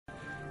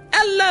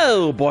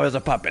Hello, boys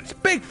of puppets.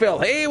 Big Phil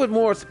here with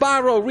more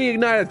Spyro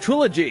Reignited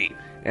Trilogy,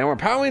 and we're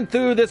powering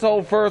through this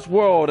whole first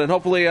world, and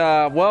hopefully,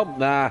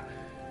 for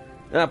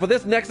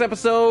this next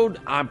episode,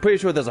 I'm pretty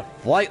sure there's a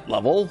flight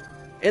level,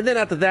 and then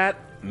after that,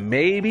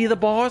 maybe the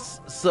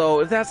boss.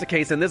 So if that's the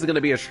case, then this is going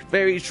to be a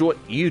very short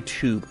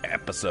YouTube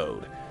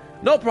episode.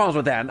 No problems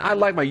with that. I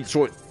like my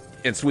short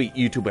and sweet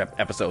YouTube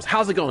episodes.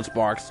 How's it going,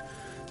 Sparks?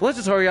 So let's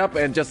just hurry up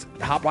and just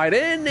hop right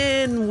in,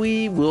 and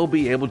we will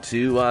be able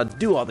to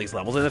do all these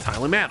levels in a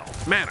timely manner.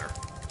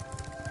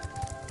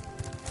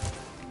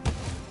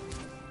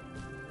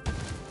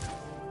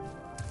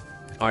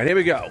 All right, here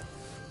we go.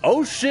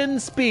 Ocean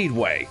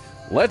Speedway.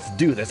 Let's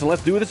do this, and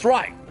let's do this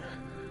right.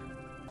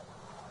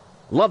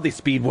 Love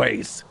these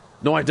speedways.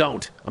 No, I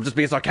don't. I'm just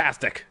being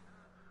sarcastic.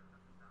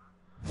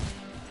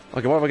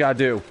 Okay, what do we gotta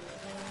do?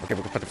 Okay,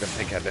 we're gonna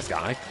take care of this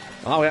guy.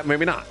 Oh, yeah,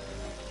 maybe not.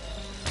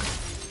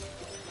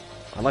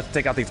 I'd like to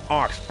take out these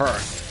arcs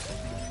first.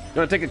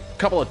 Gonna take a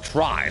couple of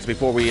tries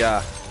before we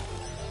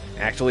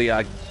actually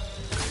okay,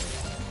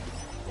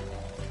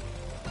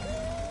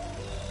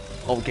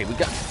 we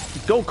got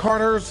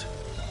go-karters.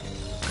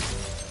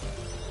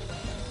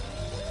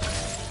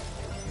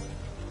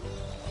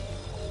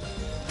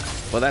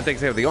 Well, that takes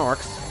care of the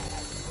arcs.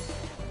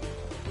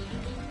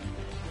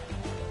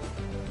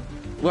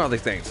 What are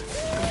these things?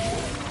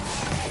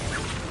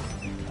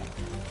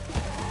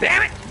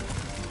 Damn it!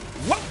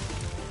 What?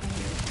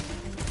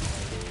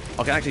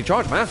 Oh, can I actually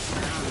charge, man?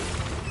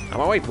 Out of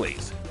my way,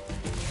 please.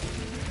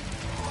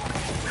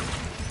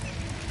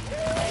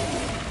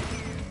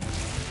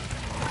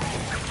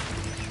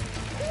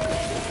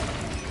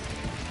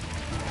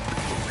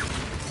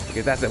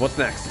 Okay, that's it. What's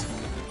next?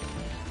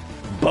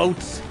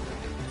 Boats.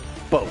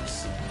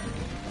 Boats.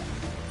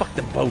 Fuck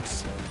the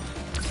boats.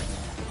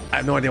 I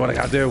have no idea what I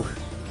gotta do.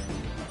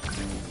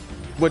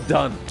 We're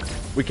done.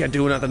 We can't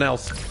do nothing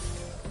else.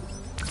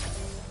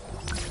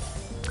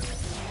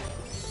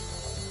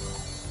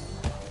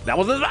 That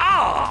was it.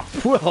 Ah,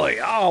 really?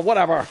 Oh,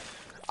 whatever.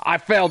 I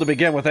failed to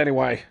begin with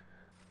anyway.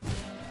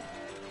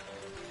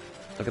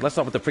 Okay, let's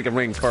start with the freaking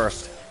rings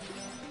first.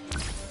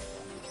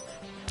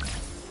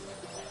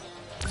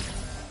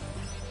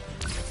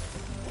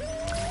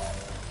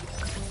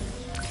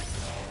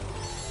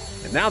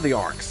 And now the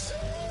arcs.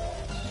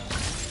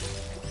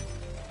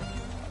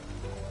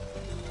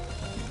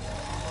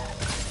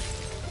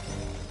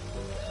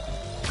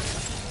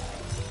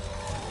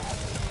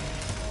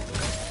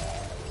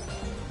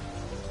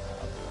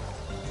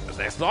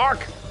 There's the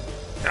arc.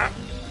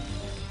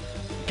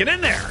 Get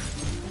in there.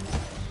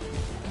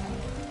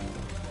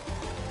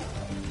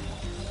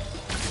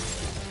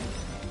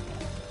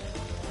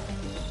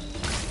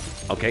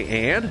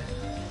 Okay, and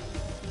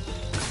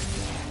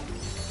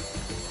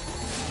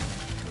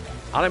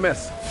how'd I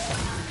miss?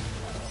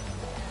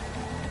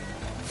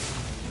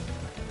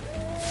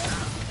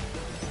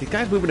 These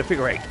guys moving to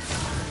figure eight.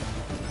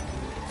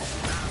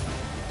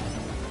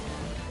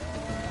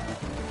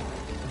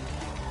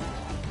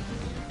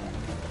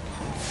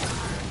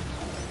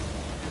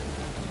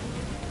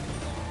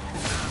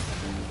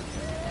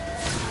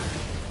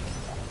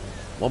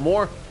 One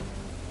more.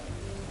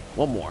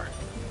 One more.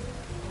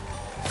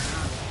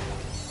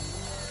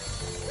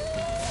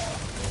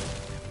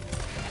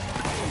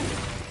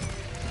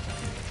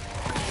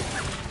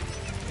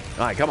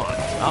 All right, come on.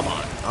 I'm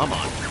on. I'm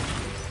on.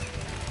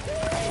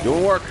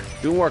 Doing work.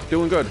 Doing work.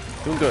 Doing good.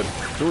 Doing good.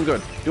 Doing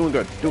good. Doing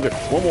good. Doing good.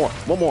 One more.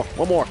 One more.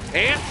 One more.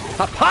 And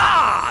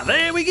ha-ha!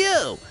 There we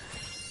go.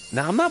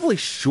 Now, I'm not really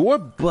sure,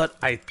 but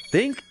I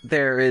think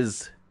there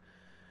is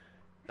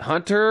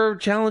hunter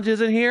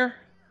challenges in here.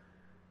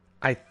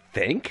 I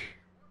think?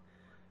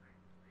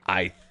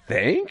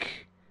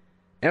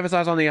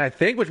 Emphasize on the I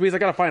think, which means I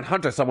gotta find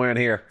Hunter somewhere in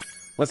here.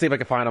 Let's see if I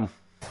can find him.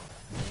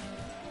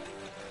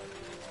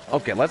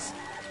 Okay, let's...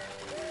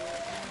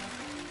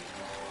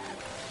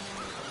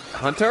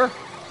 Hunter?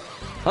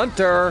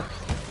 Hunter!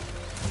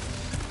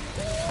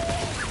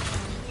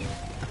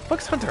 The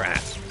fuck's Hunter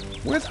at?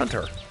 Where's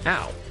Hunter?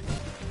 Ow.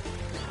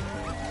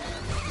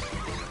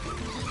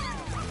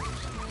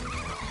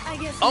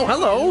 Oh,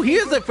 hello!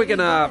 Here's the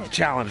freaking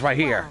challenge right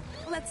here.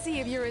 Let's see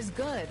if you're as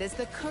good as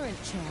the current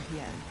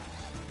champion.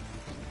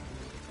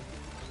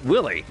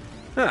 Willie?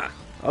 Huh.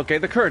 Okay,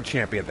 the current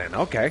champion then.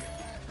 Okay.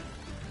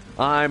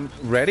 I'm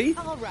ready?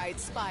 All right,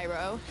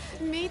 Spyro.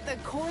 Meet the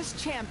course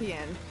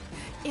champion.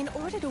 In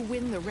order to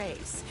win the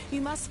race, you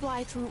must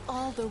fly through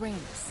all the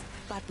rings.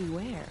 But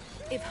beware,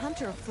 if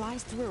Hunter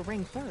flies through a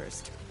ring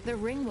first, the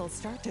ring will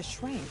start to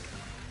shrink.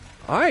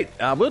 All right,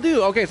 we'll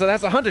do. Okay, so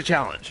that's a Hunter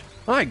challenge.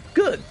 All right,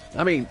 good.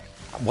 I mean,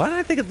 why did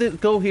I think it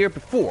didn't go here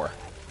before?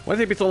 Why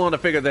did it take me so long to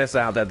figure this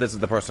out that this is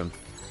the person?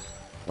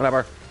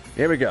 Whatever.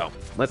 Here we go.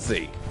 Let's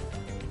see.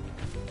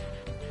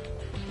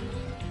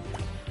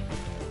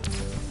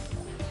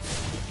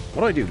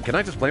 What do I do? Can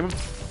I just blame him?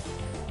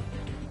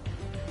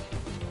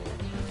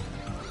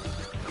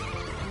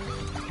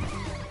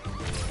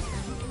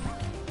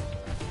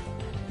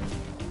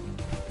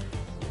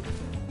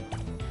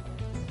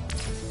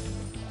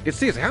 It's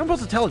serious. How am I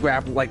supposed to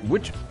telegraph, like,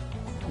 which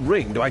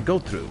ring do I go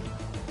through?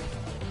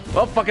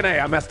 Oh, fucking A,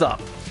 I messed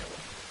up.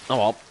 Oh,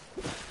 well.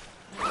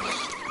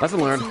 Lesson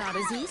learned. It's not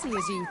as easy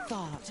as you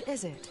thought,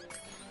 is it?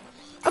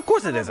 Of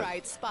course it isn't. All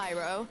right,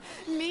 Spyro.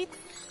 Meet...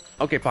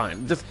 Okay,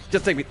 fine. Just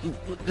take me.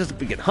 Just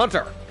begin.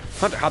 Hunter!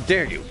 Hunter, how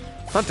dare you?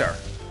 Hunter!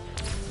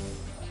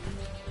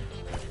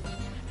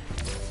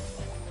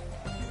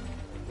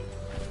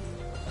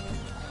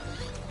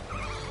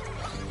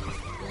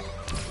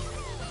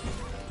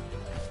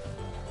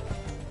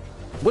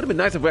 Would have been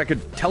nice if I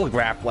could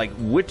telegraph, like,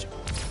 which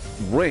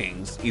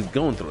rings he's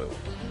going through.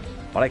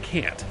 But I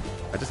can't.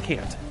 I just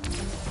can't.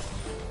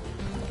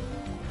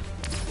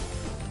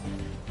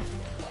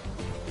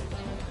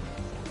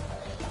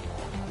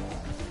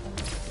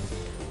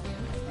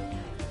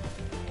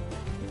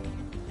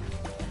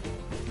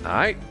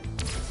 Alright.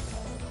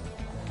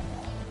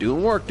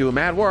 Doing work, doing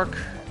mad work.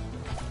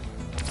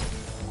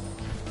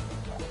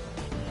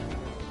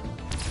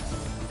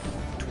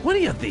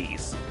 "20 of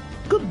these?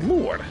 Good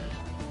lord.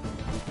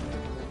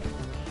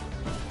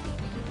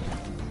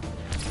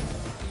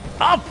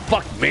 Oh,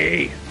 fuck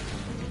me!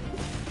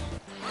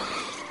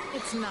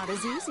 It's not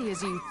as easy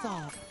as you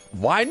thought.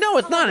 Why? No,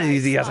 it's not as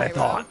easy as I Spyro.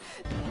 thought.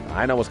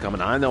 I know what's coming.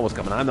 I know what's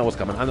coming. I know what's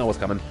coming. I know what's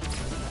coming.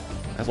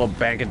 That's what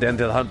bank it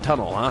into the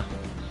tunnel, huh?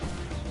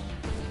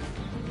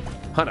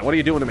 Hunter, what are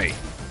you doing to me?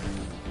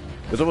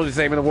 We're supposed to be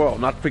saving the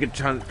world, not freaking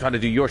trying to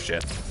do your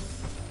shit.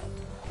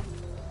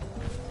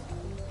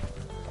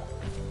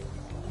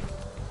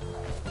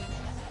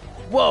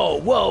 Whoa,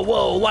 whoa,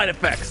 whoa, light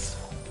effects.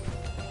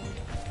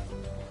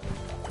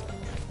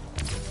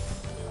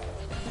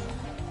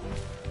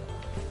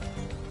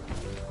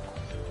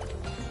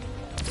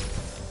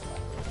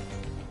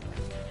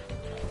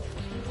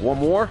 One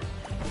more.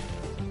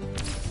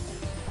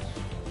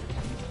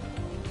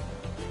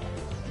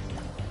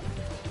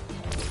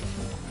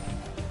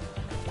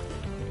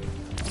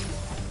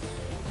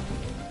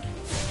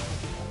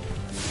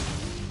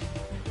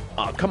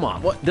 Oh, come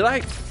on. What did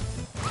I?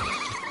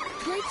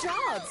 Great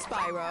job,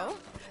 Spyro.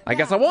 I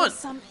guess I That won. was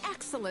some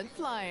excellent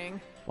flying.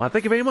 Well,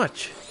 thank you very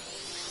much.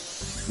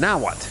 Now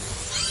what?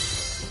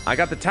 I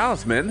got the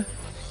talisman.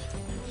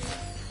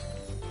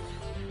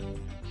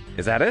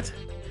 Is that it?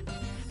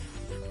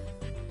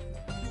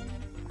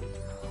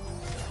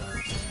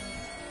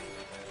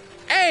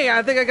 Hey,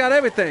 I think I got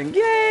everything.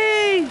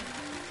 Yay!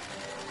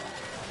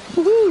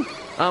 Woohoo!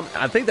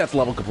 I think that's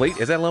level complete.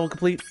 Is that level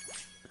complete?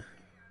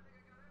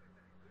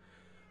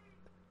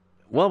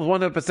 Well,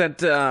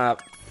 100%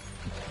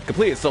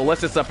 complete. So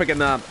let's just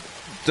freaking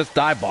just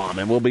dive bomb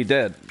and we'll be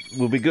dead.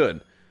 We'll be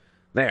good.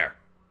 There.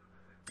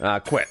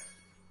 Quit.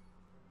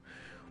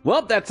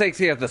 Well, that takes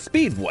care of the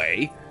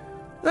speedway.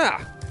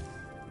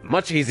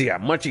 Much easier,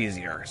 much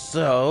easier.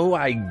 So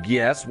I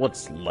guess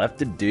what's left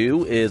to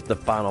do is the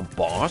final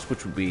boss,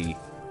 which would be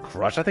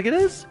Crush, I think it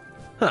is?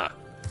 Huh.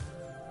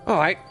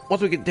 Alright,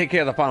 once we can take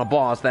care of the final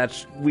boss,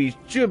 we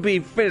should be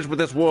finished with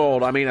this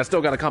world. I mean, I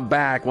still gotta come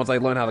back once I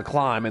learn how to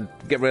climb and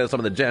get rid of some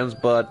of the gems,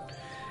 but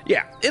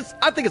yeah,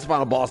 I think it's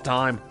final boss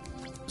time.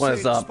 What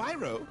is up?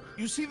 Spyro,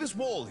 you see this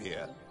wall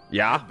here?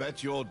 Yeah? I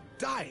bet you're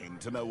dying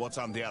to know what's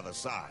on the other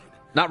side.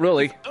 Not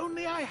really. If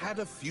only I had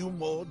a few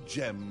more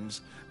gems,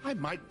 I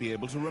might be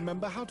able to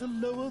remember how to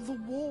lower the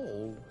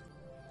wall.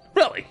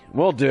 Really?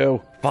 Will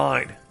do.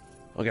 Fine.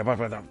 Okay,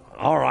 fine.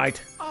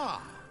 Alright.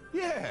 Ah,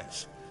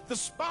 yes. The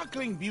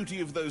sparkling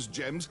beauty of those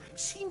gems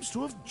seems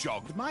to have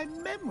jogged my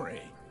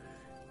memory.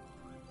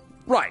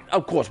 Right,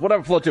 of course.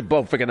 Whatever floats your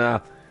boat,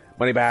 freaking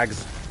money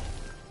bags.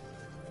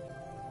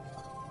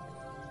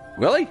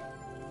 Really?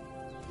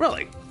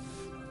 Really?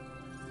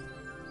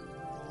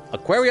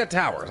 Aquaria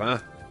Towers, huh?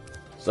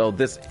 So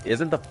this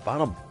isn't the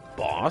final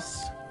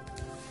boss?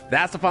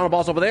 That's the final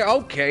boss over there?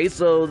 Okay,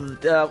 so,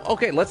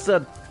 okay, let's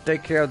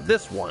take care of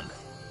this one.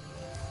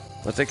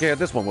 Let's take care of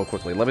this one real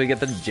quickly. Let me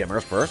get the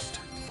Gemmers first.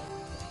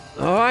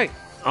 Alright,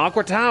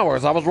 Aqua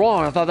Towers. I was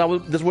wrong. I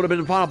thought this would have been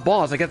the final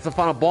boss. I guess the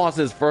final boss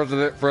is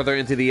further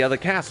into the other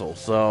castle.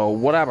 So,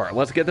 whatever.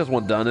 Let's get this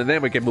one done, and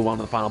then we can move on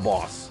to the final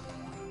boss.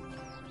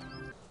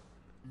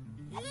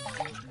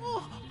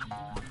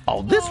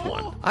 Oh, this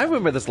one. I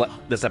remember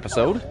this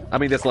episode. I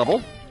mean, this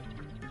level.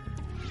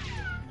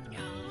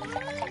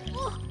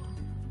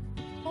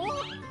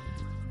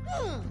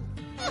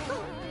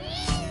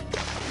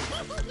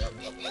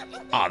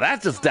 Oh,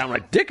 that's just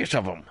downright dickish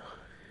of him.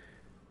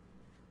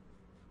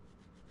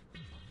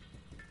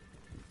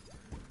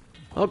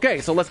 Okay,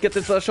 so let's get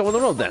this show on the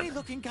road then.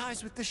 Funny-looking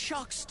guys with the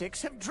shock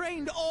sticks have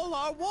drained all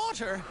our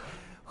water.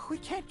 We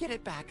can't get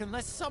it back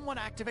unless someone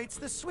activates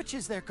the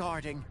switches they're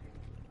guarding.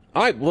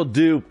 All right, we'll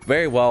do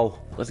very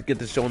well. Let's get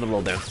this show on the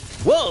road then.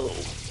 Whoa,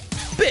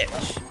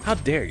 bitch! How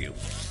dare you?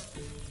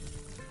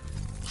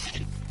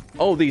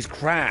 Oh, these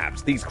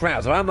crabs. These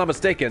crabs. If I'm not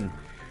mistaken,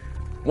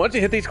 once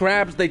you hit these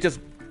crabs, they just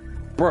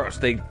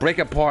burst. They break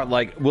apart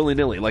like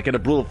willy-nilly, like in a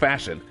brutal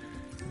fashion.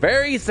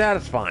 Very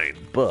satisfying,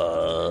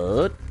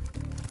 but...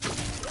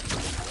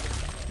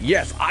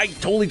 yes, I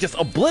totally just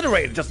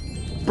obliterated, just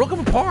broke them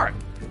apart.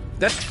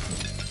 That's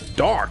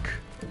dark.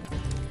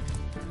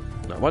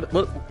 No, what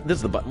this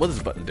is the button. What does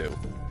this button do?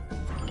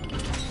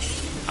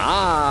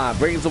 Ah,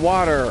 brings the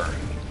water.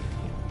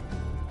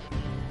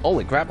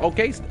 Holy crap.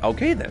 Okay,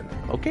 okay then.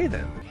 Okay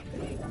then.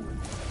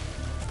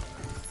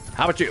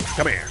 How about you?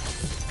 Come here.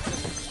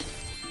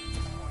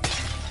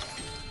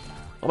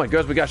 Oh my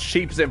goodness, we got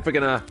sheeps and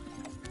freaking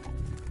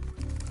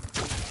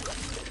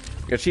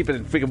we got sheep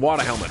and freaking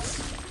water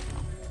helmets.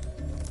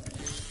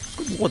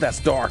 Oh,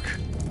 that's dark.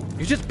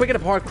 You're just picking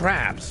apart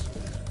crabs.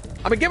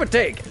 I mean, give or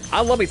take.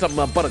 I love me some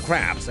butter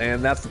crabs,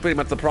 and that's pretty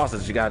much the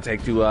process you gotta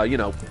take to, you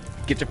know,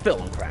 get your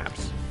fill on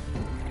crabs.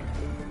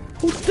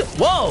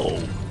 Whoa!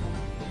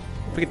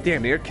 Freaking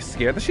damn near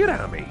scared the shit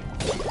out of me.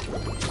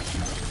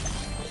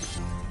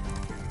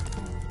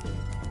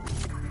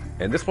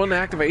 And this one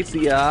activates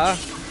the,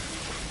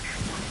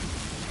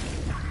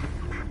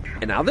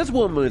 and now this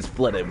woman is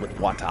flooded with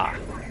water.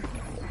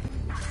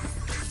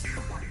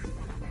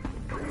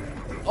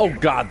 Oh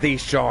god,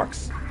 these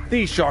sharks.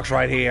 These sharks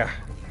right here.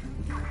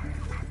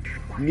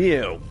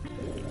 New.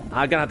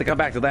 I'm gonna have to come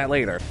back to that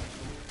later.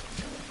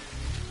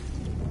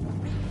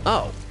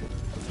 Oh,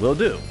 will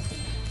do.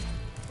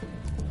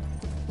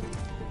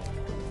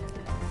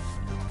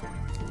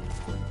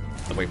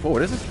 The way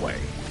forward is this way.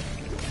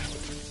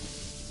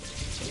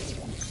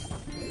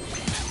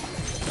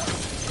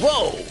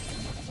 Whoa!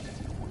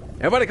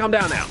 Everybody calm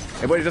down now.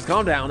 Everybody just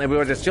calm down.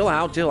 Everybody just chill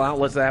out, chill out.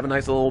 Let's have a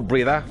nice little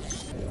breather.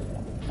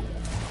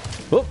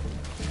 Whoop.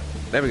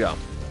 There we go.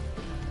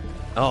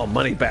 Oh,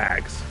 money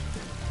bags.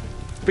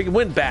 Freaking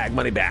windbag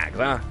money bags,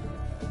 huh?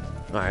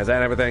 Alright, is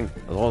that everything?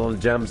 All those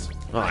gems?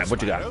 Alright,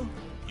 what you got?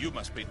 You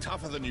must be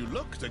tougher than you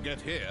look to get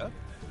here.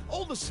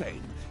 All the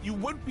same, you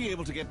won't be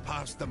able to get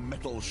past the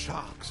metal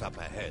sharks up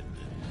ahead.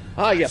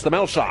 Ah, yes, the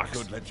metal sharks.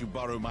 I could let you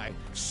borrow my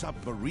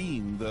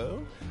submarine,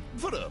 though,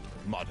 for a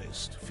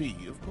modest fee,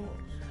 of course.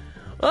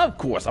 Of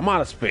course, a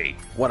modest fee.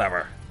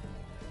 Whatever.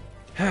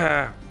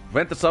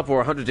 Rent this up for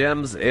 100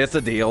 gems. It's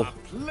a deal. A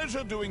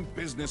pleasure doing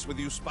business with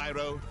you,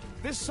 Spyro.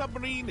 This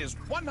submarine is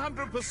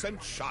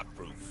 100%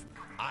 shark-proof.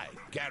 I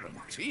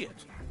guarantee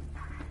it.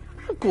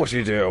 Of course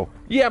you do.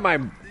 You have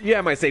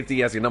my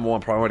safety as your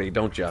 #1 priority,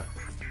 don't you?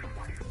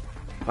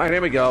 All right,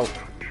 here we go.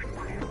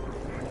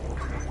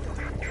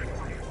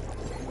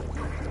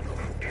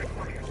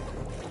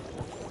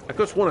 I could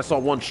have sworn I saw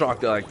one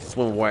shark like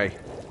swim away.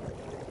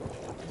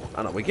 I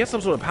don't know. We get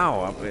some sort of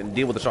power up and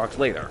deal with the sharks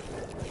later.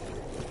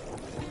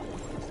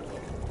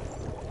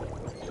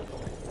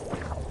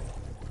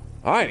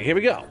 All right, here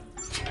we go.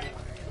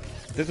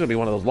 This is gonna be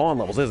one of those long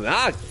levels, isn't it?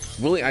 Ah,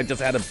 really? I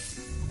just had to.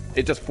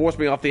 It just forced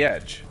me off the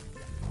edge.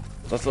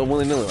 That's so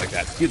willy-nilly like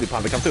that. Excuse me,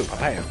 Poppy, come through.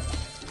 Papaya.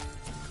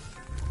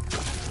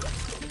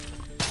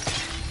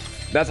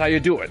 That's how you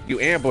do it. You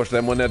ambush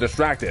them when they're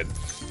distracted.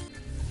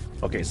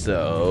 Okay,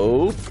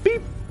 so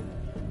beep.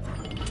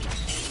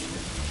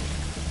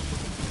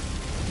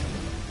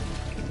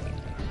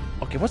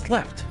 Okay, what's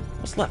left?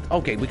 What's left?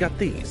 Okay, we got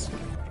these.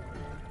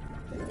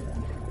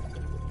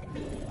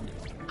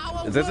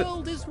 Our Is this it?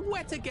 world is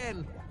wet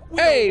again.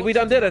 Hey, we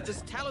done did it.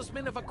 This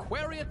talisman of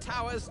Aquaria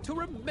Towers to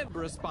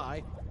remember us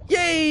by.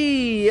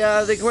 Yay!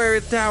 The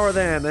Aquarius Tower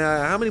then.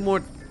 How many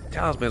more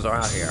talismans are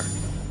out here?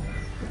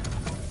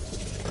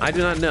 I do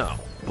not know.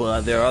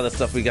 But there are other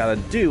stuff we gotta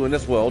do in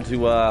this world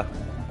to,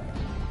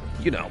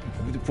 you know,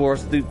 for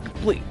us to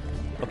complete.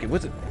 Okay,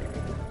 what's it?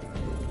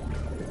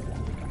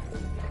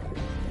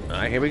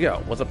 Alright, here we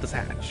go. What's up this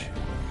hatch?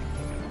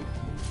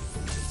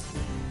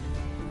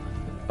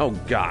 Oh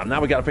god,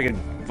 now we gotta freaking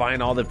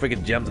find all the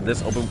freaking gems in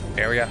this open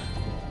area.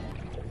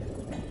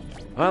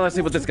 Well, let's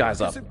see what this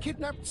guy's up. Have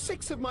kidnapped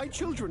 6 of my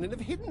children and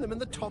have hidden them in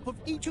the top of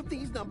each of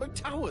these numbered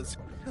towers.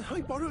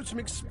 I borrowed some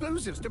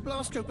explosives to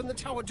blast open the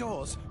tower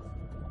doors.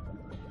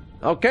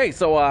 Okay,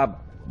 so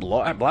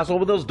blast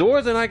over those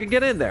doors and I can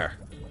get in there.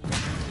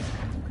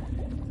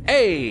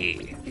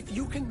 Hey! If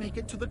you can make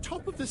it to the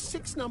top of the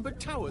 6 numbered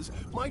towers,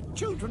 my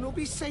children will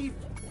be safe.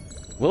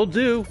 Will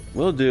do.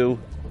 Will do.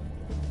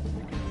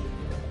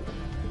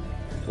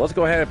 Let's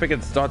go ahead and pick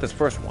and start this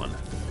first one.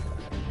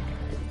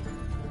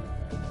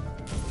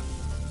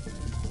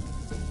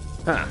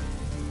 Huh.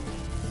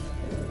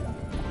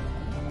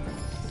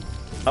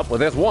 Up, well,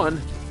 there's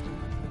one.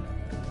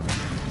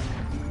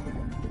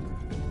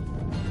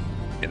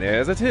 And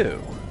there's a 2.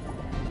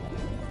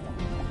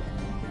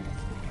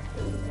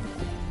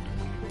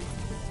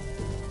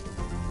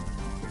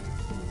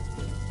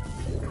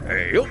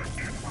 Hey,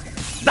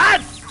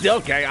 that!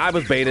 Okay, I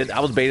was baited. I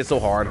was baited so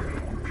hard.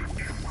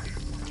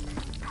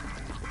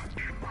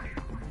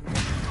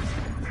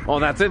 Oh,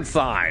 that's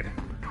inside.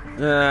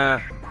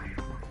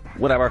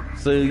 Whatever.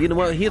 So, you know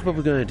what? Here's what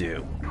we're gonna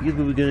do. Here's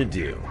what we're gonna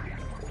do.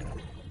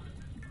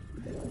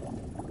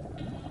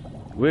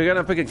 We're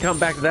gonna freaking come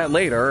back to that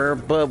later,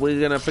 but we're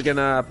gonna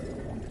freaking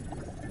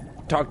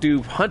talk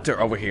to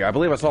Hunter over here. I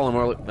believe I saw him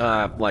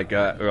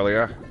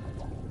earlier.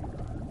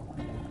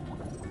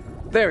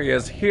 There he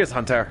is. Here's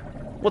Hunter.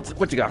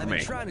 What you got for me? I've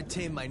been trying to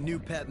tame my new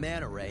pet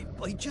manta ray,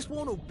 but he just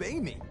won't obey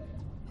me.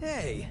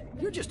 Hey,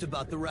 you're just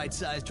about the right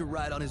size to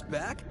ride on his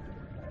back.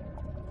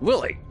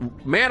 Really?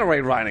 Manta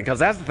ray riding, because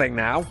that's the thing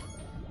now.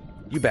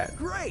 You bet.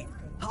 Great!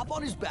 Hop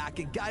on his back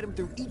and guide him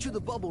through each of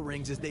the bubble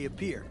rings as they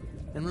appear.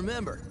 And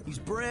remember, he's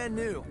brand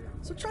new,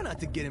 so try not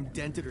to get him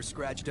dented or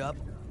scratched up.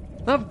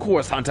 Of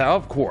course, Hunter,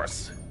 of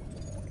course.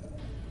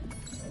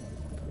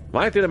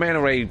 Fire through the manta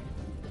ray.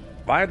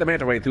 Fire the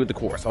manta ray through the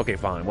course. Okay,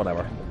 fine,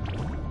 whatever.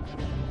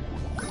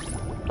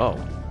 Oh.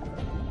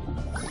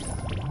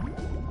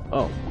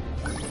 Oh.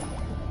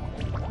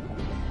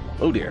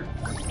 Oh dear.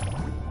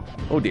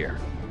 Oh dear.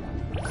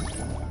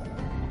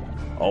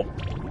 Oh.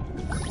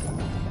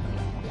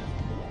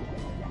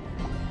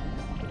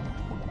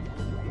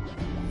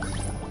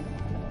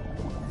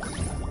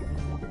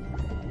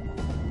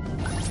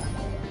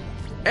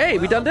 Hey,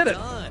 we done did it.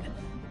 Done.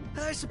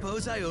 I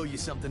suppose I owe you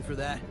something for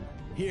that.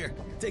 Here,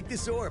 take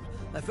this orb.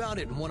 I found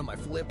it in one of my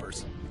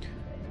flippers.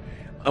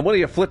 One of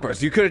your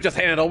flippers. You could have just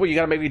handed it over. You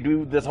gotta make me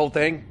do this whole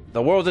thing.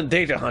 The world's in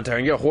danger, Hunter,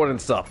 and you're hoarding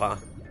stuff, huh?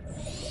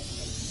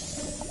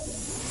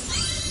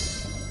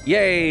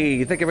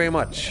 Yay! Thank you very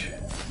much.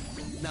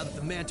 Now that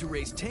the manta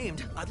ray's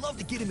tamed, I'd love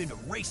to get him into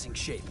racing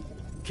shape.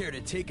 Care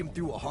to take him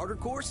through a harder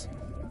course?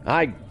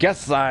 I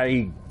guess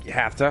I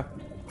have to.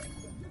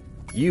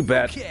 You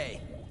bet.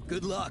 Okay.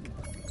 Good luck.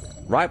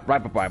 Right.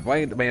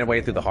 Made a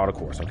way through the harder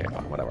course. Okay,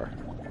 fine, whatever.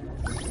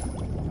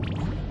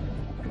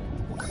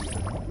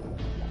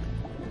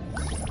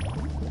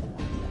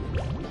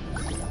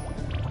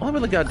 All I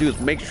really gotta do is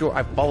make sure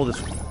I follow this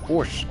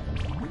horse,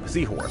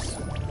 seahorse.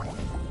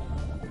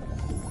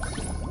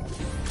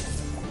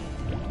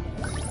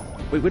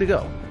 Wait, where'd he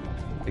go?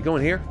 Did he go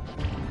in here?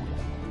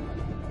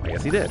 Why,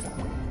 yes, he did.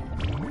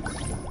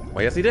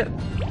 Why, yes, he did.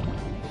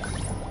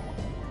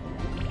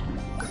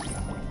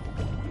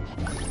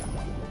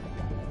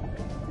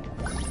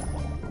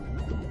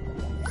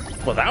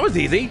 Well, that was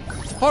easy.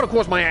 Hard, of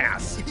course, my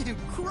ass.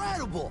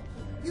 Incredible!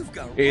 You've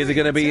got. Is it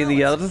gonna be in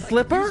the other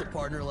flipper? A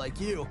partner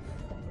like you.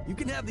 You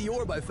can have the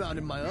orb I found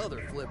in my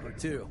other flipper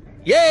too.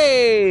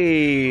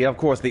 Yay! Of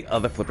course, the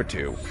other flipper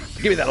too.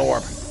 Give me that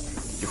orb,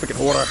 you freaking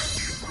hoarder.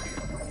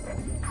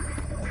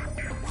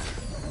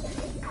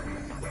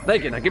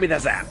 Thank you. Now give me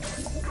that zap.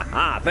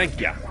 Ah, thank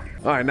you.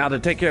 All right, now to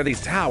take care of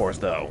these towers,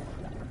 though.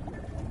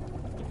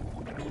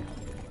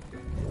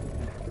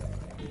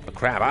 A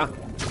crab, huh?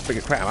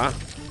 Freaking crab, huh?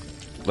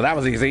 Well, that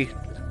was easy.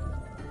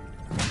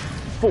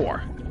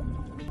 4.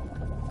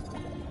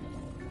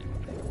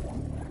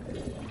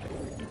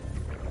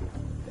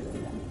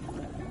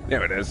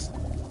 There it is.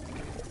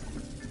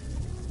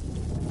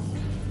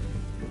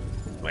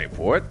 Wait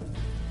for it.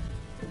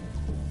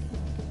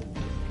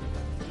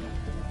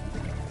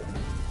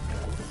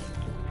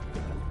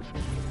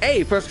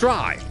 Hey, first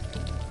try.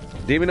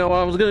 Didn't even know what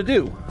I was gonna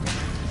do.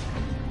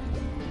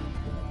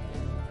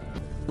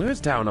 Where's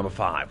tower number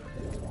 5?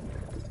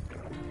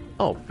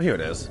 Oh, here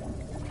it is.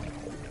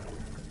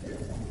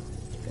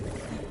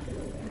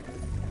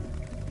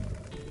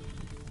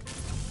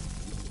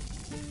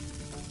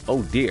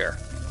 Oh dear.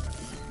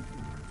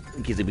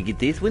 Okay, so we get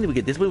this one, we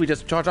get this one, we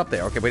just charge up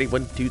there. Okay, ready?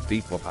 1, 2,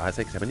 3, 4, 5,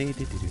 6, 7, 8,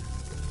 8, 8, 8.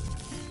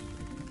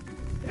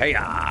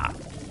 Hey-ya!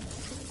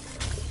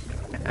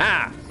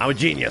 Ah! I'm a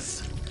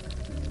genius.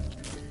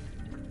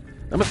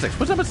 Number 6.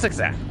 What's number 6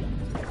 at?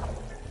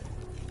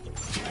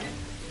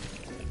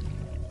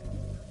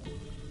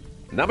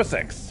 Number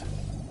 6.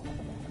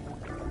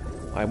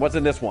 Alright, what's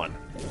in this one?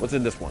 What's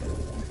in this one?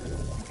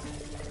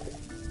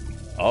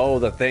 Oh,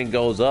 the thing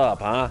goes up,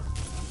 huh?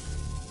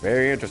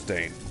 Very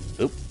interesting.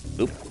 Oop,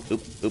 oop,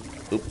 oop, oop,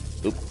 oop,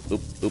 oop, oop,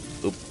 oop,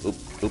 oop, oop,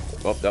 oop.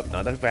 Oh, nope,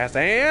 not that fast.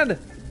 And...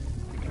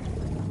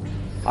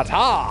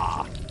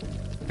 ta-ta!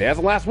 There's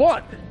the last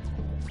one.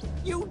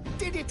 You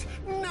did it!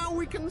 Now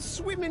we can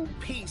swim in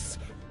peace.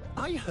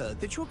 I heard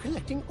that you're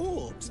collecting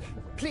orbs.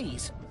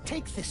 Please,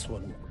 take this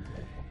one.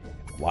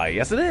 Why,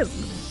 yes it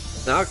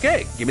is.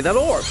 Okay, give me that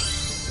orb.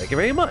 Thank you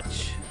very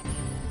much.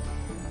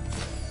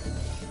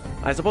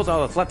 I suppose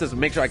all that's left is to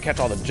make sure I catch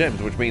all the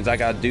gems, which means I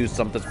gotta do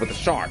something with the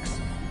sharks.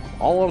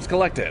 All orbs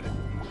collected.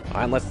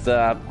 Alright, let's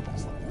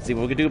see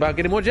what we can do about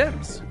getting more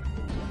gems.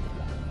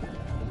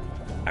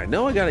 I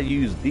know I gotta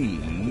use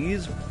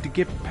these to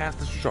get past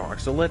the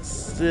sharks, so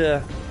let's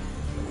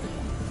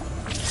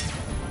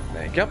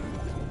thank you.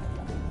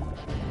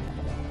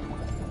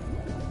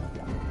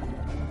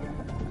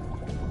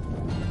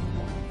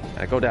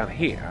 I go down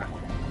here.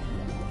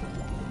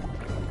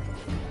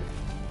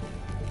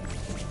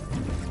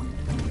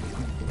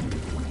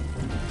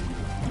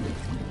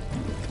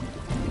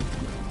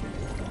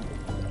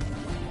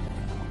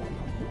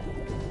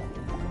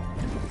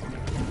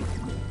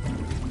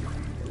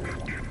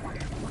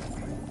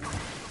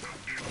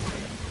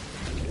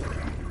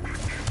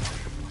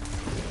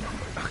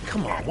 Oh,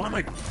 come on, why am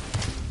I...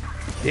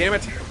 Damn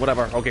it.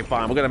 Whatever. Okay,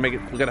 fine. We're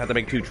gonna have to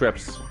make 2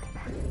 trips.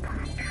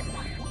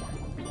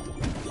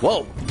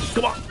 Whoa!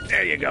 Come on!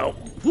 There you go!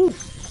 Woo.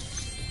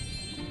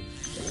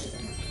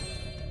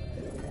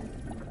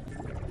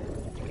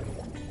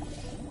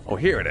 Oh,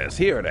 here it is.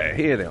 Here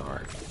they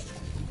are.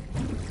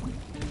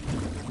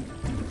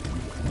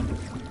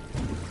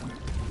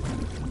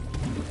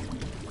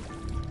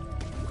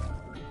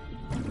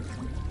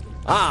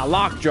 Ah,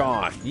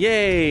 lockjaw!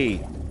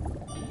 Yay!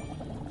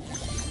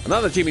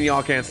 Another achievement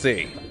y'all can't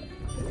see.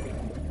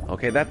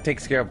 Okay, that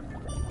takes care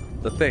of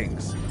the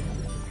things.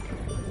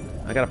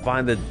 I gotta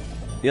find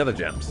the other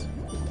gems.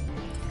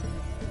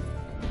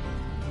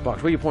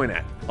 Box, where you pointing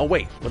at? Oh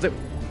wait, was it?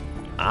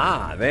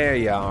 Ah, there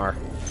you are.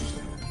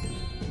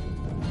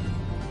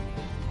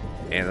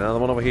 And another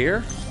one over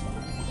here.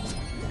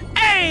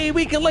 Hey,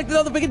 we collected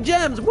all the big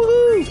gems.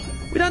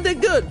 Woohoo! We done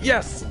did good.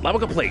 Yes, level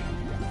complete.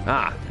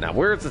 Ah, now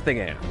where's the thing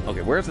at?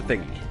 Okay, where's the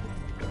thingy?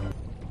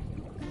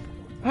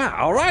 Ah,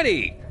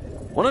 alrighty.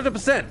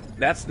 100%.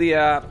 That's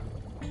the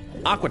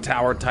Aqua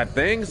Tower type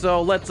thing.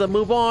 So let's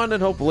move on,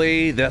 and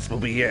hopefully this will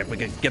be it. We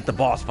can get the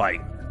boss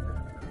fight.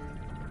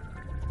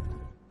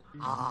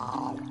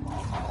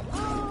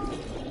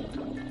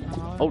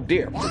 Oh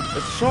dear, it's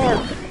a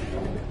shark.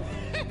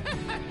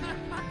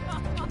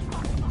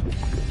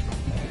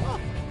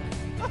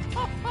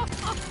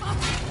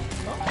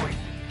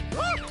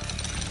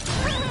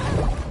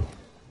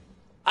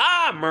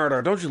 Ah,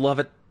 murder! Don't you love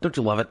it? Don't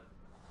you love it?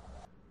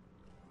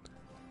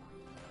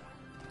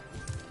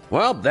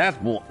 Well,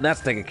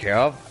 that's taken care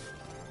of.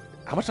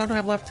 How much time do I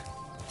have left?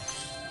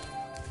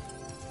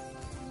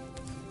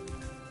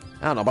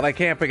 I don't know, but I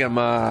can't pick him,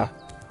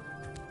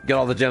 get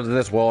all the gems in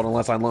this world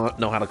unless I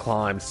know how to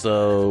climb,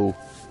 so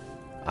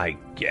I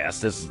guess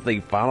this is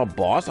the final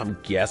boss, I'm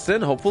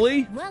guessing,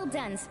 hopefully. Well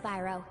done,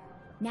 Spyro.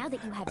 Now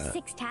that you have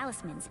 6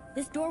 talismans,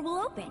 this door will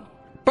open.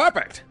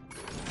 Perfect!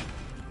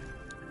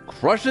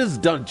 Crush's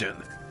Dungeon.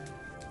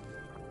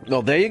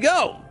 Well, there you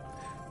go.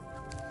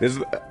 This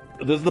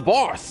is the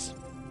boss.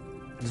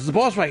 This is the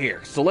boss right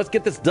here. So let's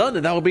get this done,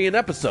 and that will be an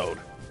episode.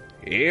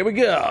 Here we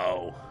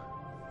go.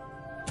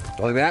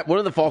 Like that,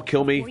 wouldn't the fall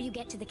kill me? Before you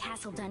get to the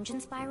castle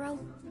dungeon, Spyro,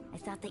 I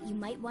thought that you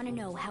might want to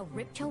know how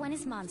Ripto and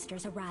his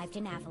monsters arrived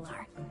in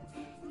Avalar.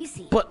 You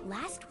see,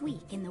 last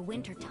week in the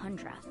winter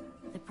tundra,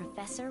 the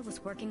professor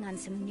was working on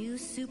some new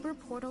super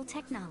portal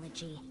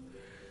technology.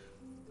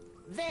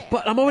 There.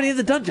 But I'm already in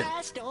the dungeon.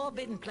 Last orb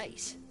in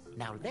place.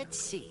 Now let's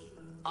see.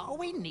 All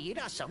we need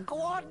are some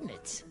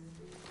coordinates.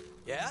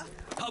 Yeah?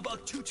 How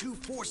about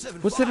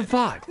 22475? What's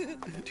 75?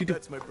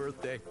 That's my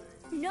birthday.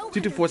 No.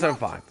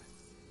 22475.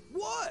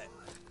 What?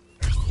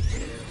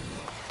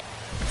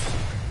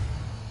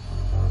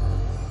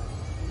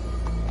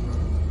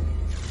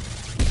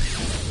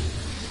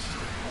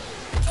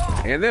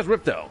 And there's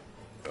Ripto.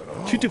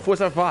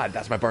 22475.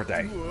 That's my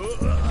birthday.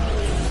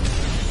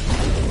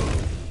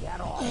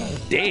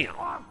 Damn.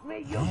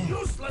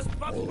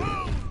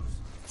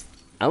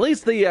 At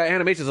least the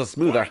animations are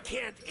smoother. I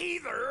can't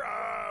either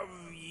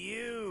of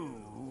you.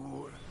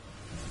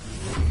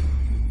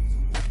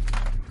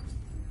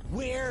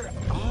 Where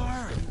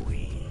are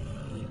we?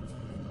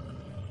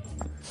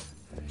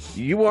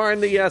 You are in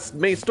the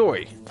main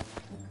story.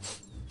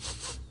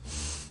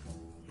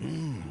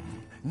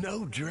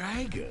 No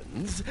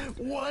dragons?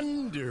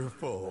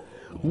 Wonderful.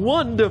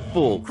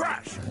 Wonderful.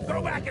 Crush,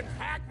 go back and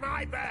pack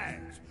my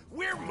bags.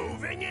 We're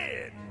moving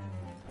in.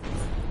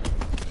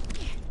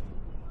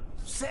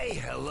 Say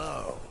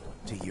hello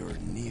to your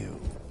new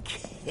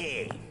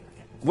king.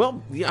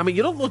 Well, I mean,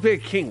 you don't look very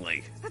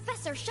kingly.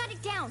 Professor, shut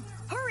it down.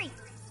 Hurry.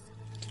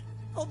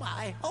 Oh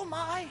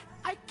my,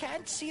 I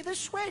can't see the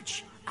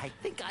switch. I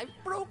think I've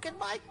broken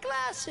my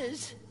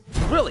glasses.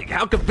 Really?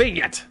 How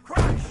convenient.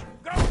 Crush,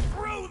 go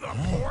through the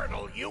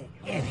portal, you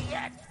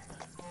idiot.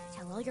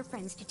 Tell all your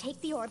friends to take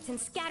the orbs and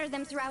scatter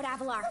them throughout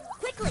Avalar.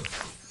 Quickly.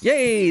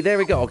 Yay, there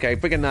we go. Okay,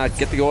 freaking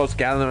get the orbs,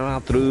 scatter them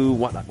out through,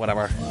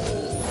 whatever.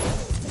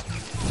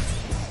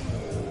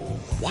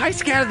 Why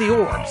scatter the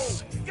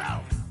orbs? Go.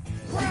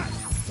 Crush,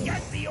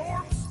 get the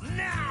orbs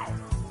now.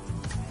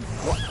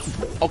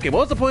 What? Okay, what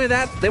was the point of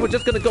that? They were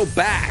just gonna go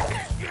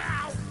back.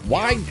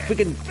 Why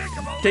freaking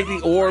take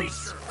the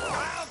orbs?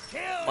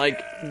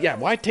 Like, yeah,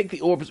 why take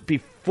the orbs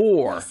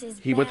before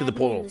he went through the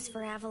portal? News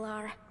for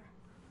Avalar.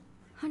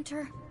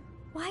 Hunter,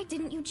 why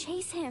didn't you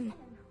chase him?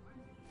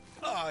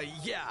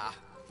 Yeah.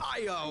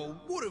 I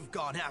would have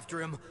gone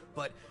after him,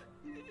 but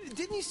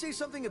didn't he say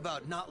something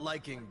about not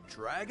liking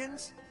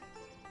dragons?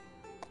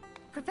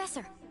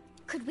 Professor,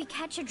 could we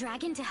catch a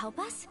dragon to help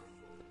us?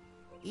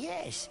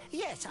 Yes,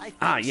 I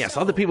think Yes,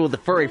 so. other people with the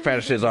furry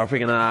fetishes are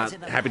freaking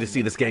happy to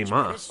see this game,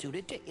 huh? Better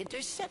suited to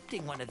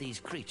intercepting one of these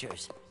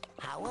creatures.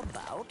 How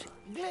about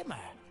Glimmer?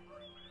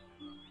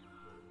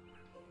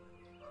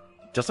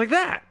 Just like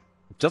that.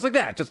 Just like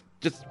that.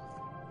 Just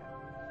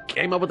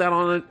came up with that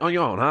on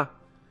your own, huh?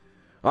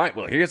 All right,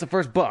 well, here's the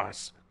first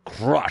boss.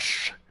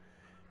 Crush.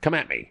 Come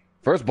at me.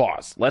 First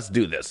boss. Let's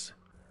do this.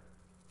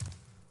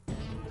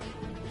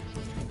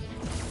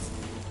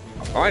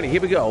 Alrighty,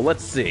 here we go.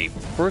 Let's see.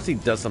 First he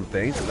does some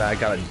things that I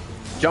gotta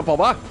jump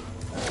over.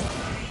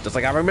 Just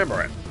like I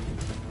remember it.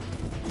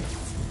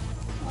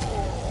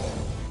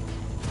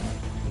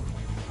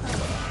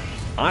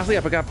 Honestly,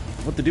 I forgot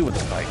what to do with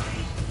this fight.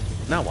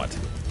 Now what?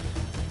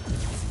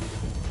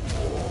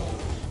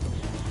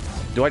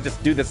 Do I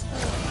just do this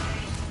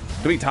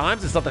 3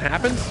 times and something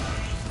happens?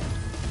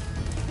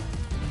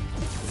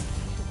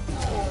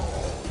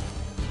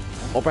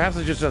 Or perhaps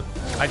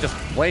I just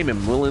blame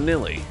him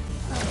willy-nilly.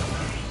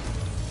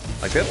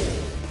 Like this?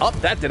 Oh,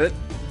 that did it.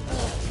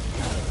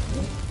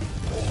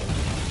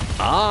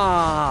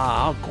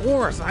 Ah, of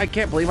course. I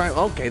can't believe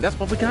okay, that's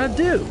what we gotta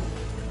do.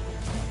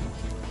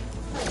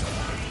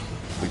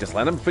 We just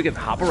let him freaking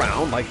hop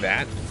around like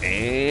that,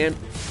 and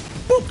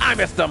boop, I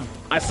missed him.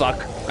 I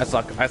suck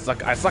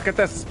at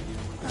this.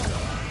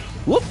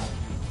 Whoop.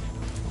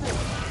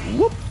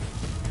 Whoop.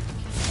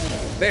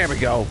 There we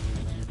go.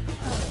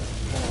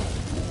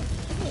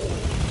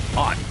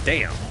 Aw,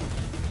 damn.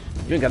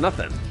 You ain't got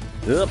nothing.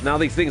 Oop, now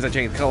these things have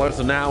changed color,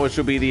 so now it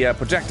should be the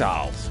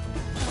projectiles.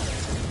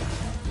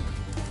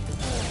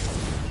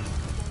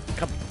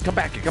 Come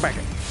back here, come back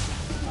here.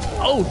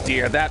 Oh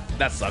dear,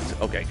 that sucked.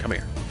 Okay, come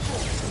here.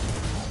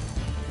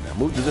 Now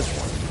move to this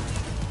one.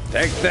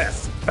 Take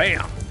this.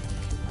 Bam.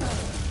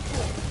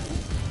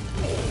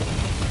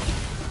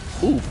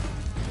 Oof.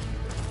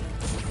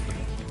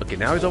 Okay,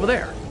 now he's over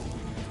there.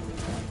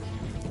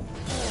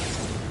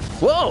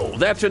 Whoa,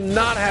 that should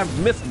not have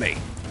missed me.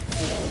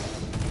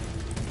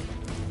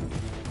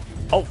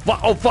 Oh fuck,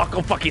 oh fuck,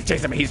 oh fuck, he's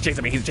chasing me, he's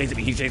chasing me, he's chasing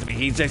me, he's chasing me,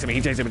 he's chasing me,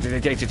 he's chasing me,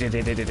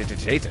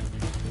 he's chasing.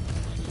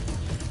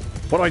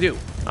 What do I do?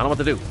 I don't know what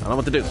to do. I don't know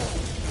what to do.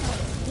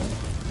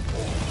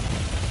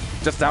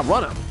 Just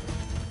outrun him.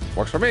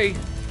 Works for me.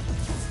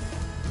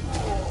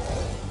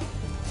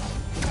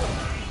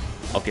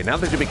 Okay, now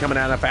they should be coming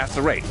at a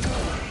faster rate.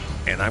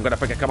 And I'm gonna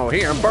freaking come over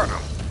here and burn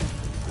them.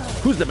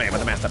 Who's the man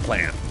with the master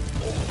plan?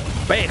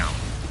 Bam!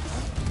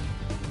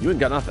 You ain't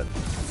got nothing.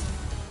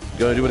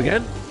 Gonna do it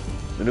again?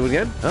 Gonna do it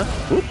again? Huh?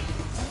 Whoop.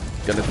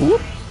 Gonna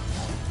whoop.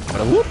 I'm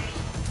gonna whoop.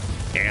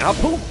 And I'll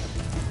poop.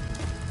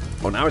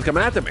 Oh, now he's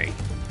coming after me.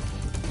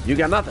 You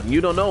got nothing.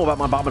 You don't know about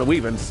my bobbin and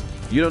weavings.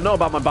 You don't know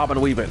about my bobbin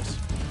and weavings.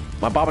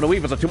 My bobbin and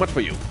weavings are too much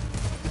for you.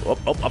 Up.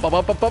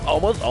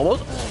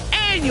 Almost.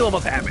 And you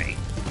almost had me.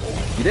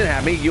 You didn't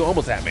have me. You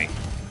almost had me.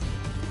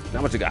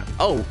 Now what you got?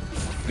 Oh,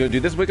 gonna do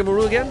this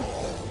wickamaroo again?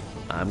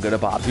 I'm gonna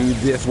bob to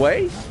this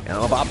way, and I'm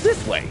gonna bob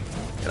this way,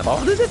 and I'm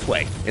bobbing to this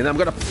way, and I'm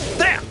gonna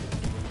snap.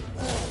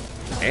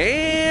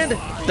 And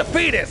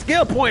defeated.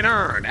 Skill point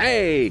earned.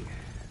 Hey.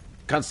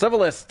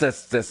 Conservative,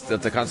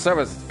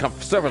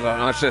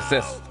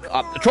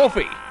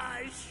 trophy.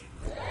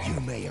 You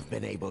may have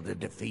been able to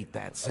defeat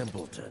that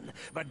simpleton,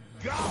 but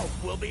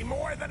golf will be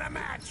more than a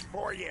match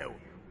for you.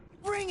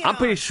 Bring it I'm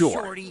pretty on, sure.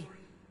 Shorty.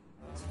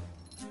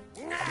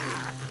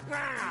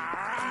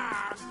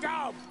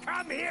 Golf,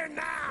 come here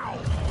now.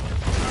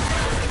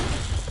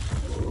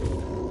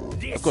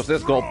 Of course,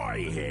 let's go.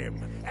 Destroy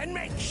him and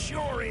make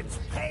sure it's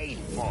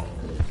painful.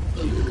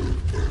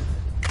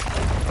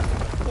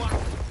 What?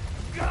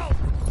 Go!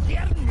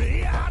 Get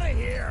me out of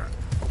here!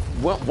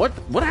 Well,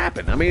 what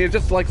happened? I mean, it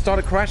just like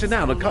started crashing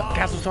down. The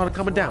castle started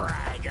coming down.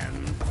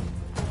 Dragon.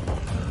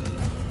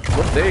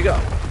 Whoops, there you go.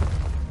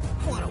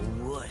 What a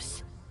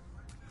wuss.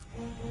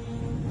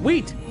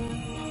 Wheat.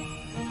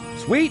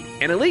 Sweet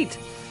and elite.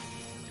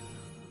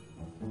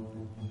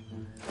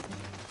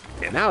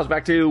 And now it's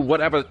back to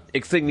whatever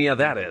insignia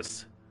that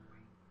is.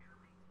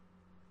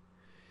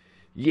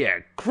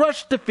 Yeah,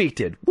 Crush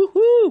defeated.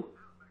 Woohoo!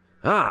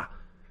 Ah.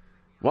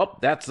 Well,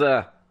 that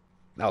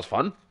was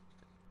fun.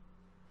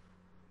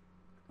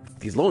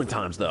 These loading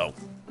times, though.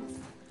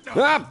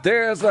 Ah,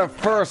 there's the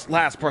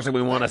last person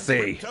we want to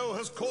see. Ripto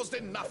has caused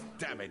enough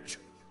damage.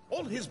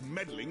 All his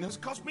meddling has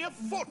cost me a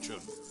fortune.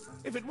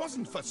 If it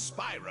wasn't for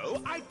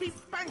Spyro, I'd be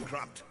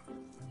bankrupt.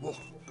 Oh,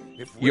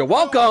 if You're Ripto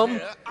welcome. were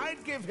here,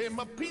 I'd give him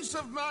a piece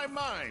of my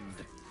mind.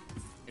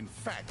 In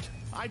fact,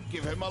 I'd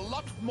give him a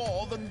lot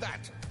more than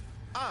that.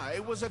 I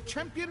was a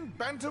champion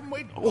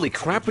bantamweight. Holy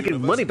crap, freaking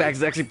Moneybags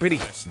is actually pretty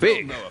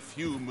big. Know a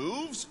few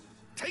moves.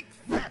 Take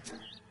that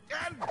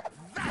and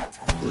that.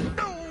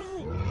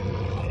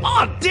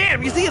 Oh,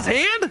 damn, you see his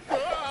hand?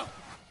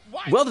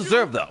 Well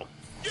deserved, though.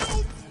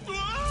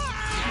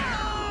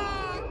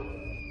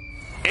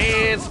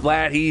 And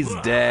splat, he's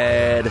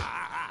dead.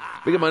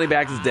 Big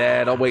Moneybags is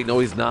dead. Oh, wait, no,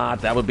 he's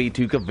not. That would be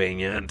too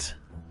convenient.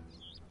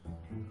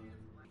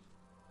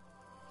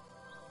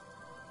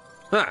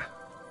 Huh.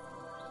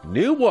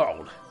 New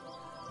world.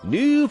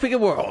 New freaking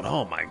world.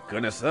 Oh, my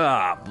goodness.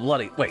 Ah,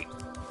 bloody. Wait.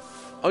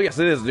 Oh, yes,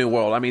 it is a new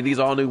world. I mean, these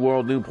are all new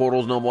world, new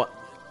portals,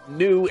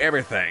 new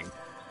everything.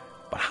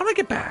 But how do I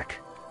get back?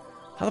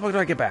 How the fuck do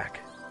I get back?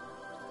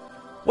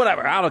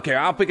 Whatever, I don't care.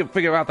 I'll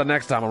figure out the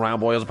next time around,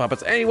 boys and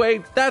puppets.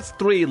 Anyway, that's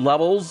 3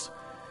 levels.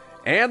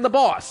 And the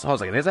boss. Hold on a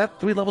second. Is that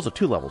 3 levels or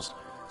 2 levels?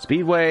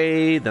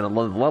 Speedway, then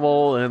another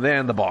level, and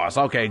then the boss.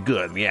 Okay,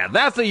 good. Yeah,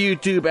 that's a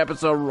YouTube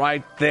episode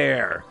right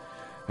there.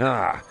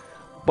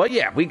 But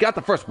yeah, we got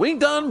the first wing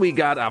done. We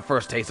got our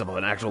first taste of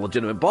an actual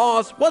legitimate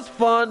boss. Was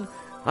fun.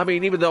 I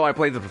mean, even though I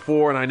played this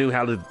before and I knew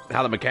how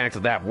the mechanics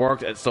of that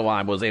worked, so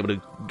I was able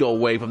to go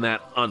away from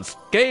that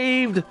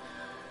unscathed.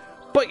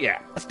 But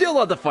yeah, I still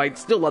love the fight.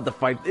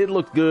 It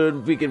looked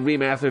good. We can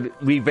remastered,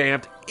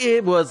 revamped.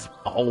 It was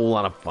a whole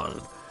lot of fun.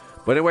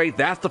 But anyway,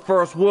 that's the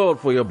first world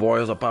for your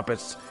boys or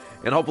puppets.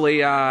 And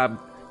hopefully,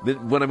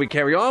 when we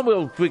carry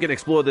on, we can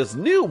explore this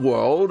new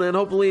world, and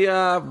hopefully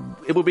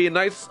it will be a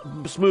nice,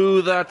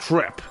 smooth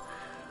trip.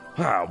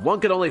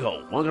 One can only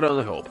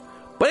hope.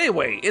 But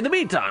anyway, in the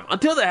meantime,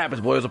 until that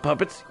happens, boys and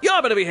puppets,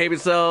 y'all better behave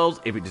yourselves.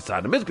 If you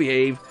decide to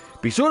misbehave,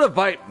 Be sure to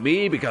invite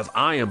me because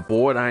I am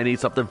bored and I need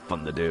something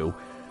fun to do.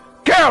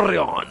 Carry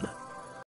on!